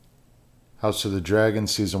House of the Dragon,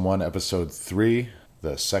 Season 1, Episode 3,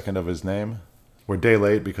 the second of his name. We're a day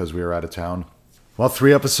late because we were out of town. Well,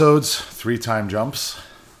 3 episodes, 3 time jumps.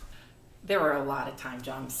 There were a lot of time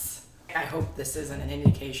jumps. I hope this isn't an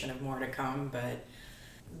indication of more to come, but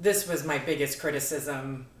this was my biggest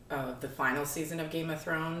criticism of the final season of Game of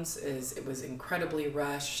Thrones, is it was incredibly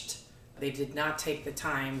rushed. They did not take the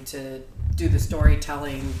time to do the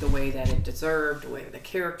storytelling the way that it deserved, the way the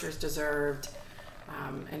characters deserved.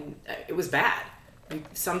 And it was bad.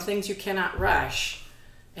 Some things you cannot rush,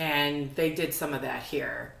 and they did some of that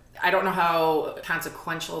here. I don't know how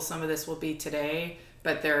consequential some of this will be today,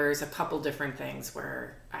 but there's a couple different things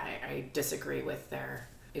where I disagree with their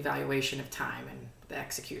evaluation of time and the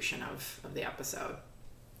execution of the episode.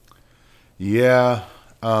 Yeah.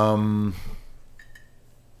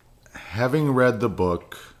 Having read the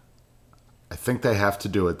book, I think they have to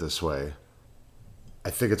do it this way. I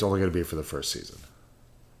think it's only going to be for the first season,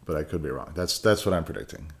 but I could be wrong. That's what I'm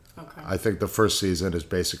predicting. Okay. I think the first season is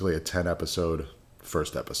basically a 10-episode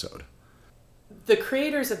first episode. The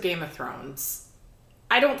creators of Game of Thrones,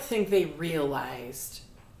 I don't think they realized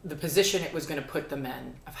the position it was going to put them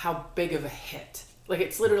in, of how big of a hit. Like,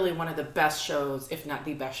 it's literally one of the best shows, if not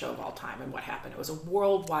the best show of all time. And what happened? It was a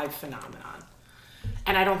worldwide phenomenon.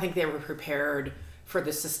 And I don't think they were prepared for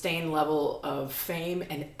the sustained level of fame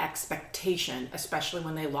and expectation, especially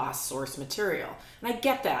when they lost source material. And I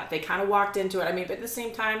get that. They kind of walked into it. I mean, but at the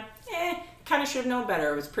same time, kind of should have known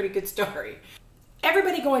better. It was a pretty good story.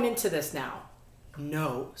 Everybody going into this now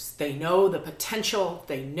knows. They know the potential.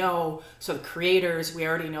 They know. So the creators, we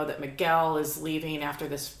already know that Miguel is leaving after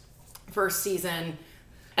this first season.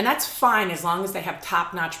 And that's fine as long as they have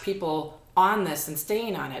top-notch people on this and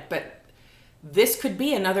staying on it. But this could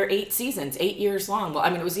be another 8 seasons, 8 years long. Well,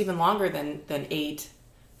 I mean, it was even longer than 8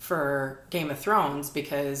 for Game of Thrones,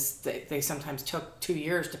 because they sometimes took 2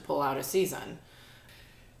 years to pull out a season.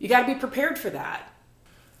 You got to be prepared for that.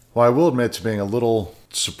 Well, I will admit to being a little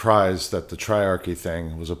surprised that the triarchy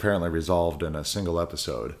thing was apparently resolved in a single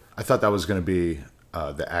episode. I thought that was going to be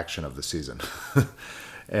the action of the season.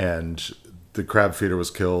 And the crab feeder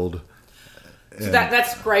was killed. So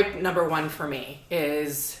that's gripe number 1 for me,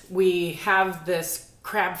 is we have this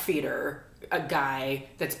crab feeder, a guy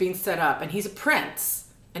that's being set up, and he's a prince,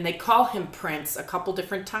 and they call him Prince a couple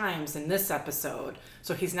different times in this episode.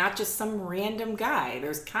 So he's not just some random guy.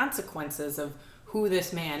 There's consequences of who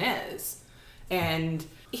this man is. And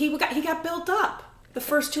he got built up the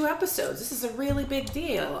first 2 episodes. This is a really big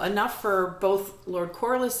deal. Enough for both Lord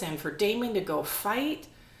Corlys and for Daemon to go fight.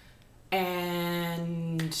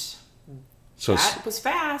 And so that was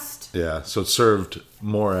fast. Yeah, so it served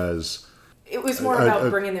more as... It was more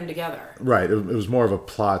about bringing them together. Right, it was more of a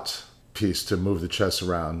plot piece to move the chess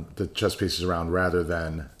pieces around, rather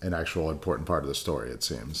than an actual important part of the story, it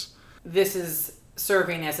seems. This is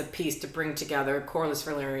serving as a piece to bring together Corlys,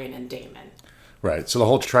 Velaryon, and Daemon. Right, so the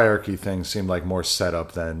whole triarchy thing seemed like more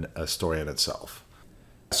setup than a story in itself.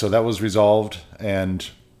 So that was resolved, and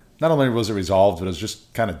not only was it resolved, but it was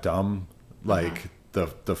just kind of dumb. Like,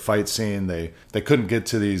 the fight scene, they couldn't get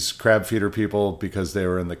to these crab feeder people because they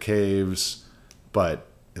were in the caves, but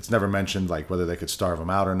it's never mentioned, like, whether they could starve them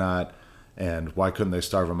out or not. And why couldn't they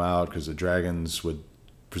starve them out? Because the dragons would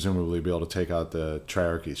presumably be able to take out the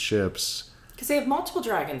triarchy's ships. Because they have multiple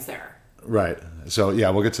dragons there. Right. So,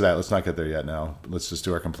 yeah, we'll get to that. Let's not get there yet now. Let's just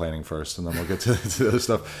do our complaining first, and then we'll get to the other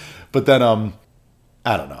stuff. But then,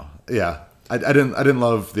 I don't know. Yeah. I didn't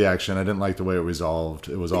love the action. I didn't like the way it resolved.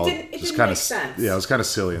 It was just kind of sense. Yeah, it was kind of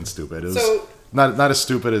silly and stupid. It was not as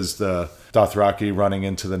stupid as the Dothraki running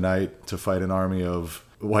into the night to fight an army of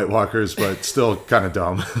White Walkers, but still kind of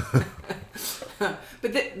dumb.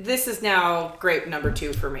 But this is now grape number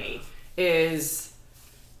 2 for me, is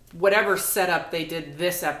whatever setup they did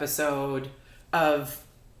this episode of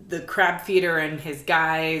the crab feeder and his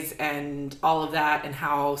guys and all of that, and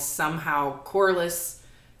how somehow Corlys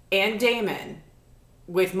and Daemon,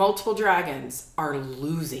 with multiple dragons, are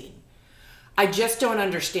losing. I just don't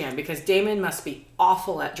understand, because Daemon must be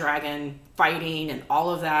awful at dragon fighting and all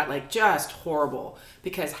of that, like, just horrible.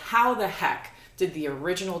 Because how the heck did the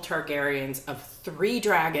original Targaryens of 3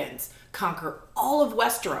 dragons conquer all of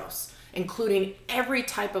Westeros, including every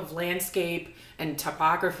type of landscape and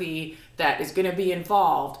topography that is going to be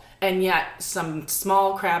involved, and yet some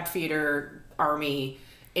small crab feeder army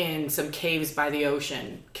in some caves by the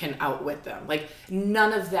ocean can outwit them? Like,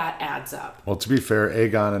 none of that adds up. Well, to be fair,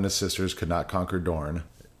 Aegon and his sisters could not conquer Dorne,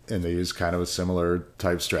 and they used kind of a similar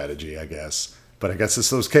type strategy, I guess. But I guess it's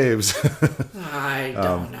those caves. I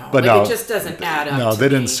don't know. But like, no, it just doesn't add up. No, to they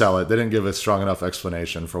me. didn't sell it. They didn't give a strong enough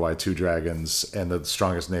explanation for why 2 dragons and the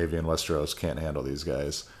strongest navy in Westeros can't handle these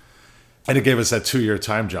guys. And it gave us that 2-year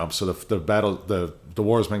time jump. So the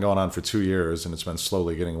war's been going on for 2 years, and it's been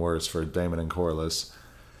slowly getting worse for Daemon and Corlys.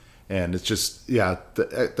 And it's just,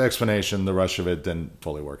 the explanation, the rush of it didn't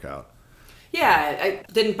fully work out. Yeah, I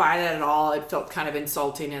didn't buy that at all. It felt kind of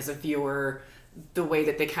insulting as a viewer, the way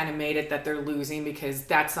that they kind of made it that they're losing, because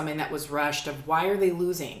that's something that was rushed of why are they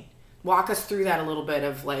losing? Walk us through that a little bit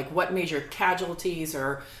of like what major casualties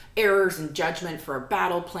or errors in judgment for a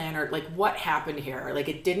battle plan, or like what happened here? Like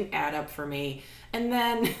it didn't add up for me. And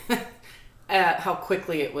then how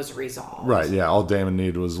quickly it was resolved. Right, yeah. All Daemon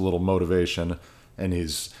needed was a little motivation. And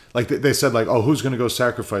he's like, they said like, oh, who's going to go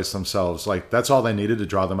sacrifice themselves? Like that's all they needed to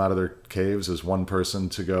draw them out of their caves is one person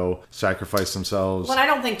to go sacrifice themselves. Well, I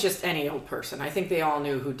don't think just any old person. I think they all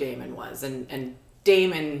knew who Daemon was, and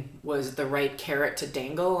Daemon was the right carrot to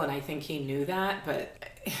dangle, and I think he knew that. But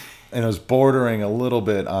and it was bordering a little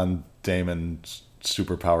bit on Daemon's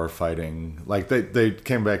superpower fighting. Like they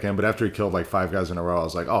came back in, but after he killed like 5 guys in a row, I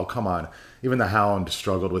was like, oh come on. Even the Hound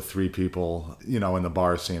struggled with 3 people, in the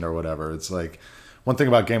bar scene or whatever. It's like, one thing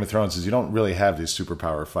about Game of Thrones is you don't really have these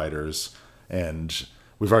superpower fighters, and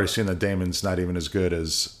we've already seen that Daemon's not even as good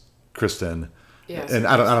as Kristen. Yeah, and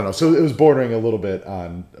I don't know. So it was bordering a little bit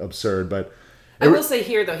on absurd, but I will say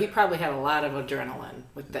here though, he probably had a lot of adrenaline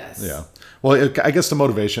with this. Yeah. Well, I guess the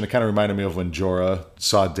motivation, it kind of reminded me of when Jorah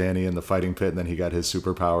saw Dany in the fighting pit, and then he got his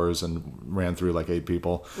superpowers and ran through like 8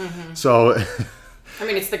 people. Mm-hmm. So. I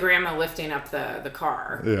mean, it's the grandma lifting up the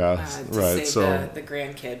car. Yeah, to save the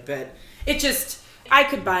grandkid, but it just. I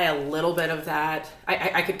could buy a little bit of that.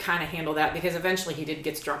 I could kind of handle that because eventually he did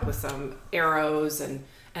get struck with some arrows and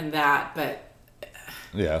that, but...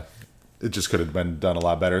 Yeah, it just could have been done a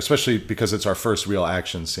lot better, especially because it's our first real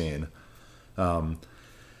action scene. So,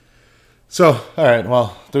 all right,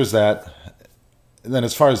 well, there's that. And then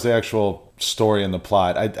as far as the actual story and the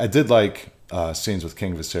plot, I did like scenes with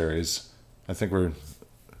King Viserys. I think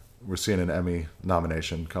we're seeing an Emmy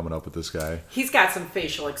nomination coming up with this guy. He's got some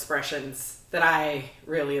facial expressions that I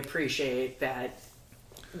really appreciate.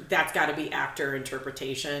 That's got to be actor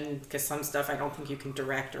interpretation, because some stuff I don't think you can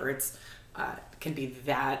direct, or it's can be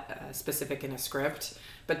that specific in a script.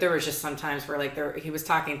 But there was just some times where like he was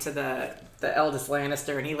talking to the eldest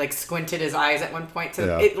Lannister, and he like squinted his eyes at one point.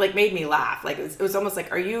 So it like made me laugh. Like it was almost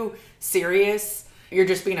like, are you serious? You're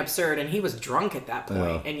just being absurd. And he was drunk at that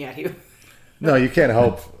point, and yet he. No, you can't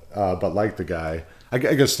help but like the guy. I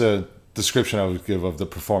guess the description I would give of the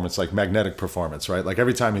performance, like magnetic performance, right? Like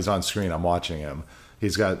every time he's on screen, I'm watching him.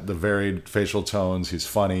 He's got the varied facial tones. He's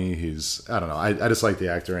funny. I don't know. I just like the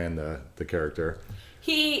actor and the character.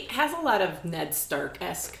 He has a lot of Ned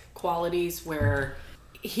Stark-esque qualities where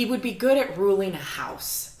he would be good at ruling a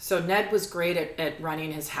house. So Ned was great at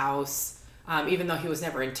running his house, even though he was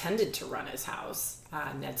never intended to run his house.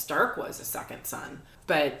 Ned Stark was a second son.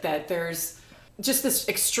 But that there's just this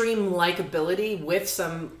extreme likability with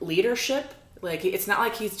some leadership. Like, it's not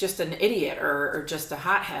like he's just an idiot or just a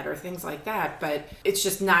hothead or things like that, but it's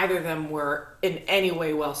just neither of them were in any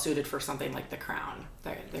way well suited for something like The Crown.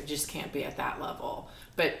 They just can't be at that level.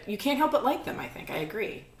 But you can't help but like them, I think. I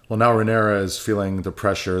agree. Well, now Rhaenyra is feeling the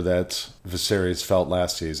pressure that Viserys felt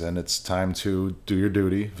last season. It's time to do your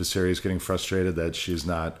duty. Viserys getting frustrated that she's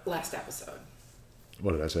not... Last episode.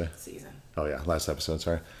 What did I say? Season. Oh, yeah, last episode,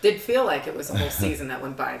 sorry. Did feel like it was a whole season that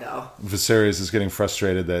went by, though. Viserys is getting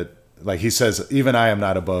frustrated that, like he says, even I am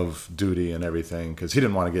not above duty and everything, because he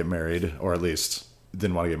didn't want to get married, or at least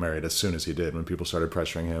didn't want to get married as soon as he did when people started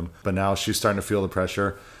pressuring him. But now she's starting to feel the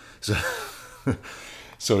pressure.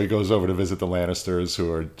 So he goes over to visit the Lannisters, who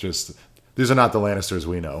are just... These are not the Lannisters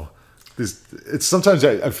we know. Sometimes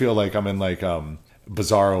I feel like I'm in like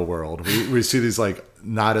Bizarro world. We see these like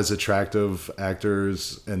not as attractive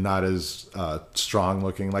actors and not as strong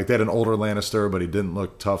looking. Like they had an older Lannister, but he didn't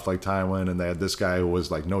look tough like Tywin, and they had this guy who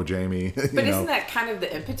was like no Jaime. But isn't that kind of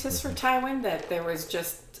the impetus for Tywin, that there was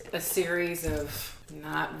just a series of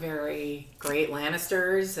not very great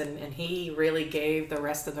Lannisters, and he really gave the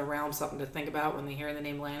rest of the realm something to think about when they hear the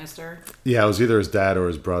name Lannister? Yeah, it was either his dad or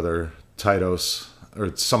his brother, Tytos,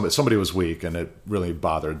 or somebody was weak, and it really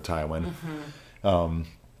bothered Tywin. Mm-hmm.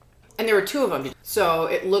 And there were 2 of them. So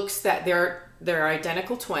it looks that they're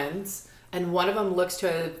identical twins, and one of them looks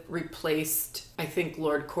to have replaced, I think,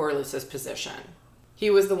 Lord Corlys's position. He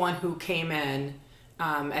was the one who came in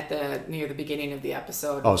near the beginning of the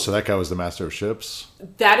episode. Oh, so that guy was the Master of Ships?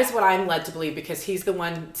 That is what I'm led to believe, because he's the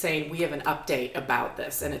one saying, we have an update about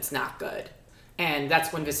this, and it's not good. And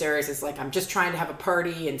that's when Viserys is like, I'm just trying to have a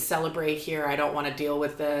party and celebrate here. I don't want to deal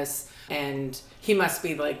with this. And he must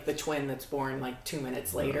be like the twin that's born like 2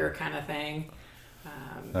 minutes later kind of thing.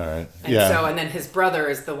 All right. And then his brother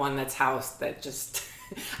is the one that's housed that just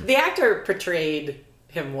The actor portrayed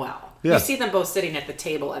him well. Yeah. You see them both sitting at the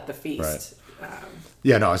table at the feast. Right.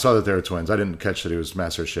 Yeah, no, I saw that they were twins. I didn't catch that he was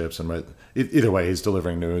Master Ships, and either way, he's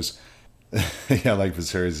delivering news. Yeah, like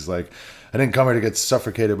Viserys is like, I didn't come here to get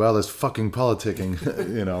suffocated by all this fucking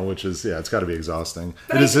politicking, which is, it's got to be exhausting.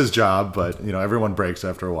 It is his job, but, everyone breaks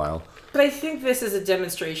after a while. But I think this is a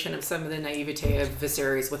demonstration of some of the naivete of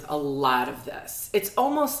Viserys with a lot of this. It's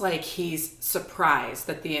almost like he's surprised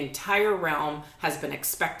that the entire realm has been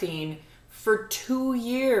expecting for 2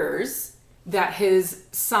 years that his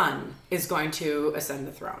son is going to ascend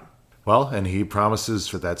the throne. Well, and he promises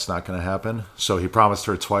that that's not going to happen. So he promised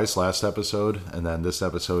her twice last episode, and then this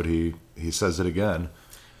episode he says it again.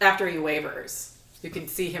 After he wavers. You can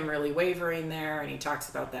see him really wavering there, and he talks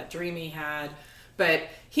about that dream he had. But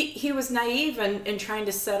he was naive in trying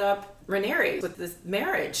to set up Rhaenyra with this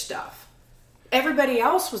marriage stuff. Everybody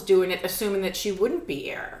else was doing it assuming that she wouldn't be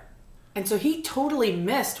heir. And so he totally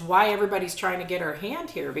missed why everybody's trying to get her hand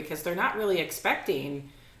here, because they're not really expecting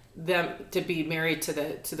them to be married to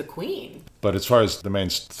the queen. But as far as the main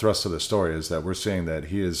thrust of the story is that we're seeing that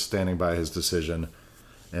he is standing by his decision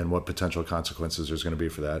and what potential consequences there's going to be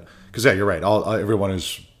for that. Because, you're right. Everyone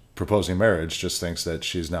who's proposing marriage just thinks that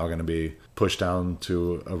she's now going to be pushed down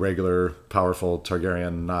to a regular, powerful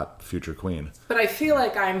Targaryen, not future queen. But I feel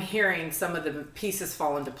like I'm hearing some of the pieces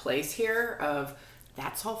fall into place here of,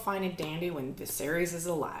 that's all fine and dandy when Viserys is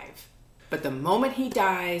alive. But the moment he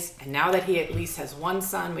dies, and now that he at least has one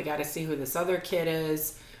son, we got to see who this other kid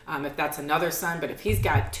is, if that's another son. But if he's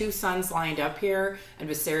got 2 sons lined up here and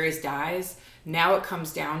Viserys dies, now it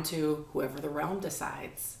comes down to whoever the realm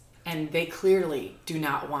decides. And they clearly do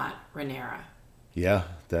not want Rhaenyra. Yeah,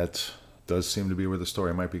 that does seem to be where the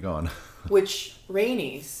story might be going. Which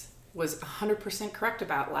Rhaenys was 100% correct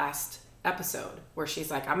about last episode, where she's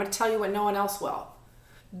like, I'm going to tell you what no one else will.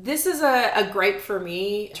 This is a gripe for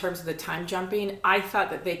me in terms of the time jumping. I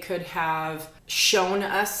thought that they could have shown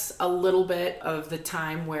us a little bit of the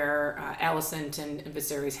time where Alicent and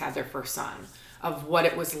Viserys had their first son, of what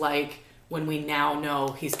it was like when we now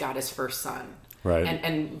know he's got his first son. Right.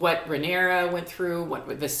 And what Rhaenyra went through, what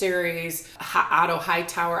with Viserys, Otto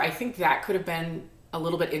Hightower. I think that could have been a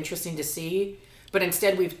little bit interesting to see. But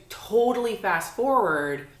instead, we've totally fast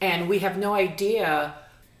forward, and we have no idea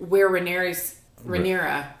where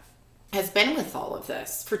Rhaenyra has been with all of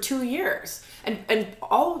this for 2 years. And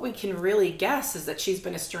all we can really guess is that she's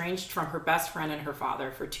been estranged from her best friend and her father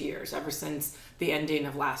for 2 years, ever since the ending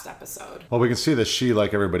of last episode. Well, we can see that she,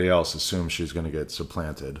 like everybody else, assumes she's going to get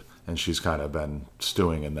supplanted, and she's kind of been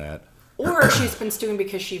stewing in that. Or she's been stewing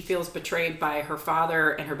because she feels betrayed by her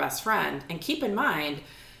father and her best friend. And keep in mind,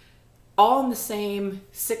 all in the same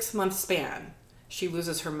 6-month span. She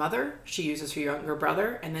loses her mother, she loses her younger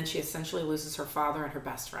brother, and then she essentially loses her father and her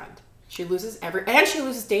best friend. She loses and she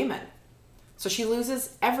loses Daemon. So she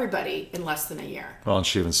loses everybody in less than a year. Well, and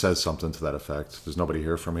she even says something to that effect. There's nobody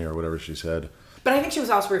here for me, or whatever she said. But I think she was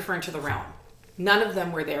also referring to the realm. None of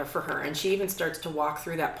them were there for her. And she even starts to walk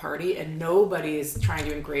through that party, and nobody is trying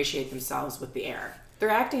to ingratiate themselves with the heir. They're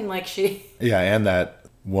acting like she... Yeah, and that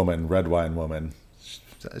woman, Redwine woman,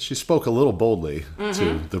 she spoke a little boldly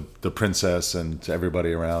to the princess and to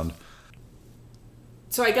everybody around.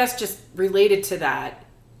 So I guess just related to that,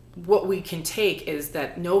 what we can take is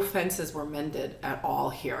that no fences were mended at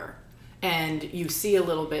all here. And you see a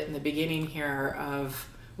little bit in the beginning here of,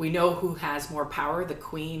 we know who has more power, the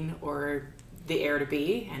queen or the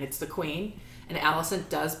heir-to-be, and it's the queen. And Alicent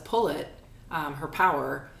does pull it, her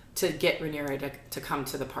power, to get Rhaenyra to come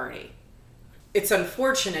to the party. It's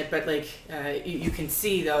unfortunate, but you can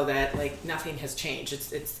see though that nothing has changed.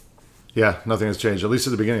 It's Yeah, nothing has changed, at least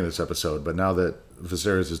at the beginning of this episode. But now that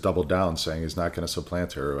Viserys has doubled down, saying he's not going to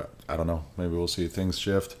supplant her, I don't know. Maybe we'll see things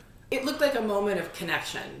shift. It looked like a moment of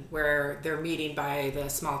connection where they're meeting by the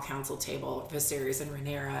small council table, Viserys and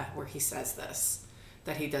Rhaenyra, where he says this,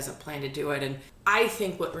 that he doesn't plan to do it. And I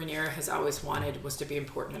think what Rhaenyra has always wanted was to be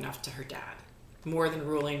important enough to her dad. More than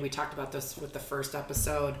ruling. We talked about this with the first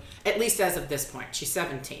episode, at least as of this point. She's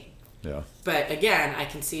 17. Yeah. But again, I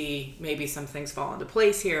can see maybe some things fall into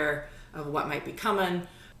place here of what might be coming.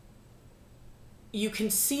 You can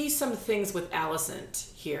see some things with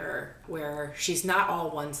Alicent here where she's not all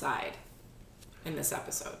one side in this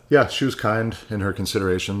episode. Yeah, she was kind in her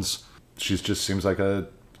considerations. She just seems like a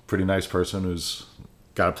pretty nice person who's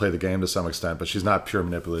got to play the game to some extent, but she's not pure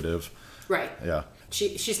manipulative. Right. Yeah.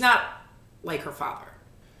 She's not like her father,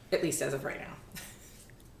 at least as of right now.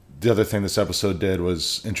 The other thing this episode did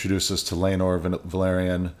was introduce us to Laenor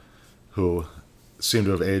Velaryon, who seemed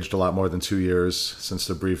to have aged a lot more than 2 years since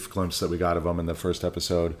the brief glimpse that we got of him in the first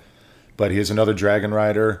episode. But he is another dragon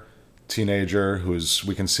rider, teenager who's,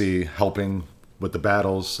 we can see, helping with the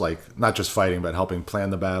battles, like not just fighting, but helping plan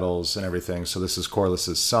the battles and everything. So this is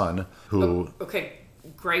Corlys's son, who... Okay,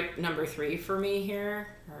 gripe number 3 for me here,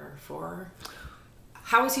 or 4.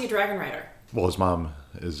 How is he a dragon rider? Well, his mom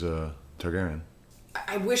is a Targaryen.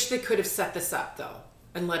 I wish they could have set this up, though,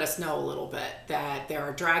 and let us know a little bit that there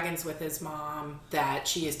are dragons with his mom, that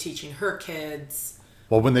she is teaching her kids.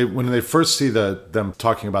 Well, when they first see them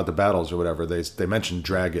talking about the battles or whatever, they mention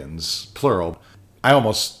dragons, plural. I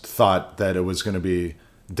almost thought that it was going to be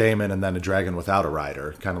Daemon and then a dragon without a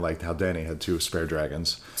rider, kind of like how Dany had 2 spare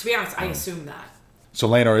dragons. To be honest, I assumed that. So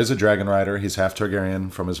Laenor is a dragon rider. He's half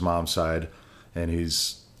Targaryen from his mom's side, and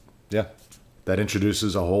that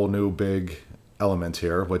introduces a whole new big element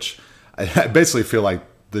here, which I basically feel like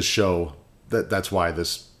this show, that's why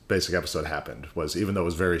this basic episode happened, was even though it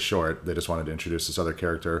was very short, they just wanted to introduce this other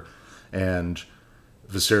character. And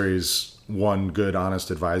Viserys, one good,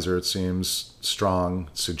 honest advisor, it seems, strong,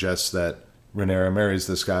 suggests that Rhaenyra marries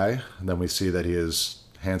this guy. And then we see that he is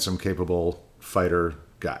handsome, capable fighter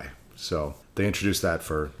guy. So they introduced that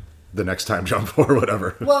for the next time jump or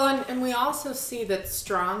whatever. Well, and we also see that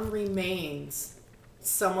Strong remains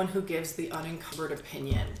someone who gives the unencumbered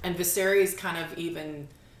opinion. And Viserys kind of even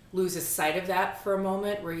loses sight of that for a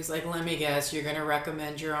moment, where he's like, let me guess, you're going to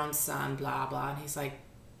recommend your own son, blah, blah. And he's like,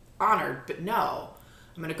 honored, but no.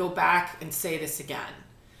 I'm going to go back and say this again.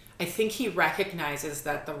 I think he recognizes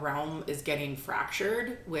that the realm is getting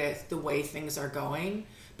fractured with the way things are going,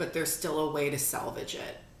 but there's still a way to salvage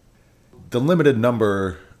it. The limited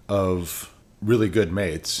number of really good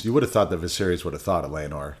mates, you would have thought that Viserys would have thought of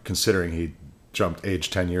Laenor, considering he jumped age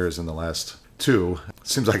 10 years in the last 2.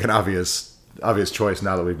 Seems like an obvious choice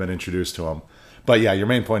now that we've been introduced to him. But yeah, your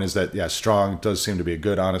main point is that, yeah, Strong does seem to be a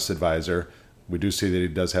good, honest advisor. We do see that he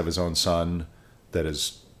does have his own son that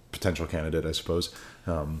is potential candidate, I suppose.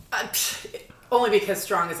 Only because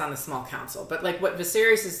Strong is on the small council. But like what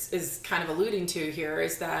Viserys is kind of alluding to here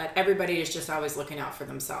is that everybody is just always looking out for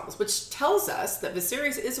themselves, which tells us that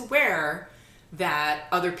Viserys is aware that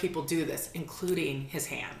other people do this, including his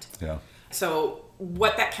hand. Yeah. So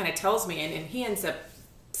what that kind of tells me, and he ends up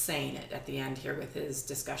saying it at the end here with his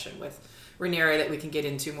discussion with Rhaenyra that we can get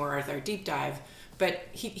into more with our deep dive, but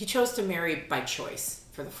he chose to marry by choice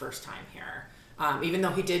for the first time here. Even though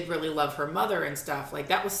he did really love her mother and stuff, like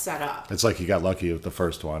that was set up. It's like he got lucky with the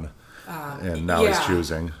first one, and now he's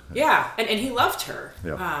choosing. Yeah, and he loved her,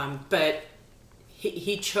 yeah. But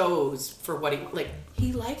he chose for what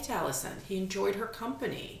he liked Alicent. He enjoyed her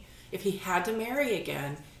company. If he had to marry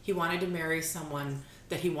again, he wanted to marry someone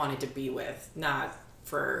that he wanted to be with, not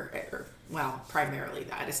primarily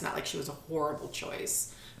that. It's not like she was a horrible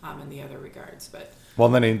choice in the other regards, but... Well,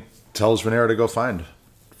 and then he tells Rhaenyra to go find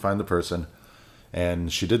the person.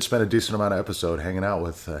 And she did spend a decent amount of episode hanging out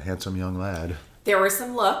with a handsome young lad. There were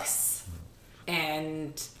some looks,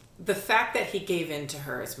 and the fact that he gave in to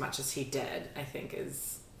her as much as he did, I think,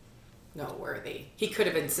 is noteworthy. He could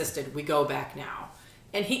have insisted, we go back now.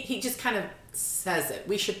 And he just kind of says it.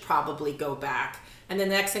 We should probably go back. And then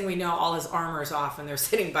the next thing we know, all his armor's off and they're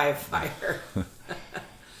sitting by a fire.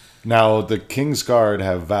 Now, the King's Guard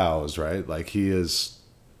have vows, right? Like they're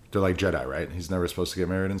like Jedi, right? He's never supposed to get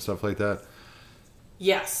married and stuff like that?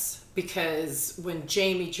 Yes, because when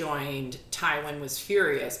Jaime joined, Tywin was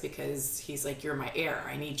furious because he's like, you're my heir.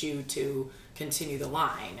 I need you to continue the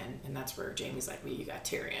line. And that's where Jaime's like, well, you got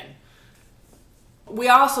Tyrion. We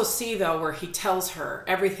also see, though, where he tells her,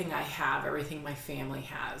 everything I have, everything my family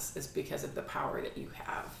has is because of the power that you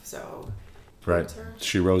have. So, right.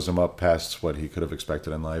 She rose him up past what he could have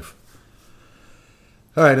expected in life.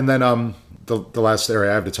 All right, and then the last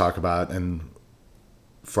area I have to talk about, and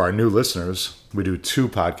for our new listeners, we do 2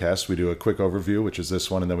 podcasts. We do a quick overview, which is this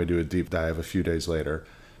one, and then we do a deep dive a few days later.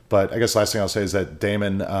 But I guess last thing I'll say is that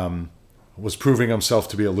Daemon was proving himself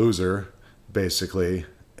to be a loser, basically.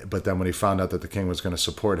 But then when he found out that the king was going to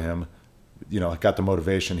support him, got the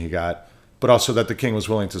motivation he got. But also that the king was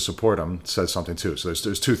willing to support him says something too. So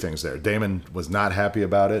there's 2 things there. Daemon was not happy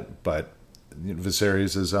about it, but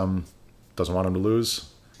Viserys doesn't want him to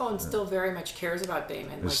lose. Oh, and still very much cares about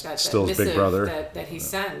Daemon. Like that still his big brother that he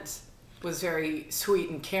sent was very sweet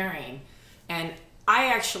and caring. And I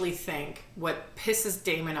actually think what pisses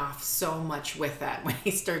Daemon off so much with that, when he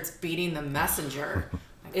starts beating the messenger,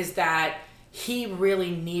 is that he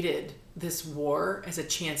really needed this war as a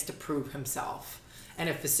chance to prove himself. And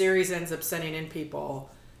if Viserys ends up sending in people,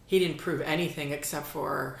 he didn't prove anything except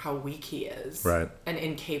for how weak he is, right, and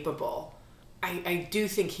incapable. I do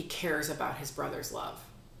think he cares about his brother's love.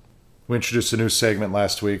 We introduced a new segment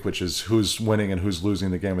last week, which is who's winning and who's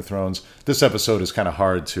losing the Game of Thrones. This episode is kind of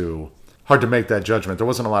hard to hard to make that judgment. There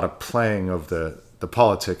wasn't a lot of playing of the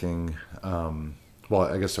politicking. Well,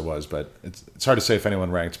 I guess there was, but it's hard to say if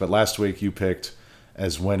anyone ranked. But last week you picked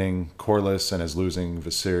as winning Corlys and as losing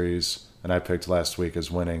Viserys, and I picked last week as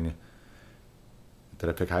winning. Did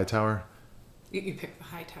I pick Hightower? You picked the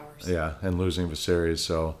Hightowers. Yeah, and losing Viserys.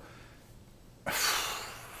 So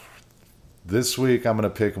this week I'm going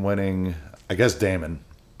to pick winning, I guess, Daemon,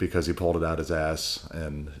 because he pulled it out his ass,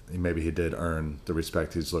 and maybe he did earn the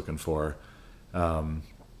respect he's looking for.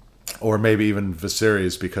 Or maybe even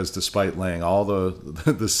Viserys, because despite laying all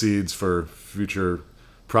the seeds for future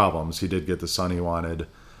problems, he did get the son he wanted,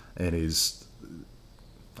 and he's,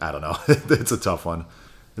 I don't know, it's a tough one.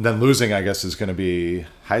 And then losing, I guess, is going to be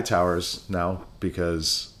Hightowers now,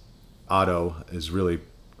 because Otto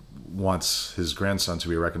wants his grandson to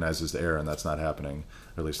be recognized as the heir, and that's not happening,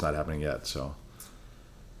 or at least not happening yet. So,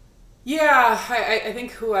 yeah, I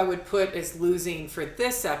think who I would put as losing for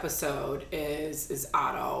this episode is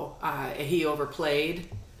Otto. He overplayed,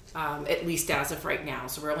 at least as of right now.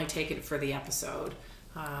 So we're only taking it for the episode.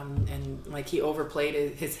 And like he overplayed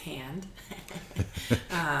his hand.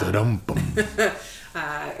 And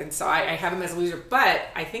so I have him as a loser. But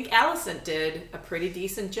I think Alicent did a pretty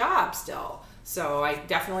decent job still. So I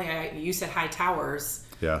definitely, you said Hightowers.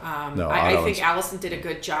 Yeah. I think Alicent did a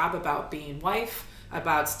good job about being wife,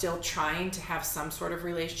 about still trying to have some sort of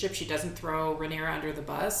relationship. She doesn't throw Rhaenyra under the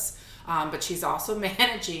bus, but she's also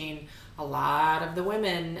managing a lot of the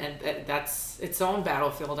women, and that's its own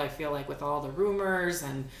battlefield, I feel like, with all the rumors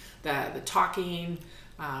and the talking,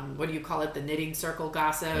 what do you call it, the knitting circle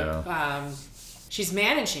gossip. Yeah. She's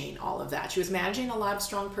managing all of that. She was managing a lot of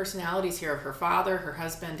strong personalities here of her father, her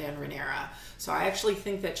husband, and Rhaenyra. So I actually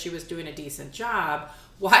think that she was doing a decent job,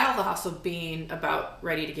 while also being about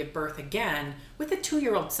ready to give birth again with a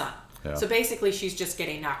 2-year-old son. Yeah. So basically she's just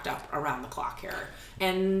getting knocked up around the clock here.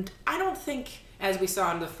 And I don't think, as we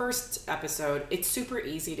saw in the first episode, it's super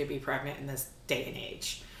easy to be pregnant in this day and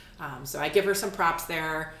age. So I give her some props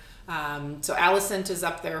there. So Alicent is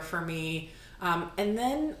up there for me. And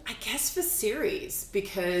then I guess Viserys,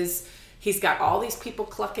 because he's got all these people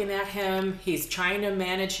clucking at him. He's trying to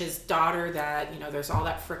manage his daughter that, there's all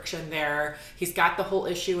that friction there. He's got the whole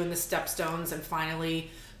issue in the Stepstones and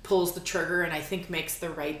finally pulls the trigger and I think makes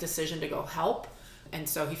the right decision to go help. And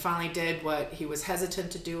so he finally did what he was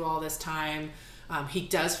hesitant to do all this time. He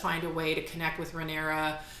does find a way to connect with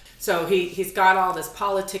Rhaenyra. So he's got all this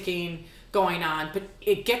politicking going on, but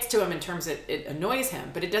it gets to him in terms that it annoys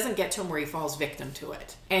him, but it doesn't get to him where he falls victim to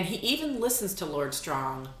it. And he even listens to Lord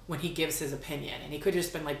Strong when he gives his opinion, and he could have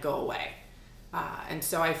just been like, go away. And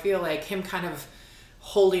so I feel like him kind of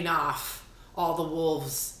holding off all the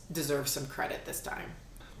wolves deserves some credit this time.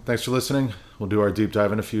 Thanks for listening. We'll do our deep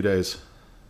dive in a few days.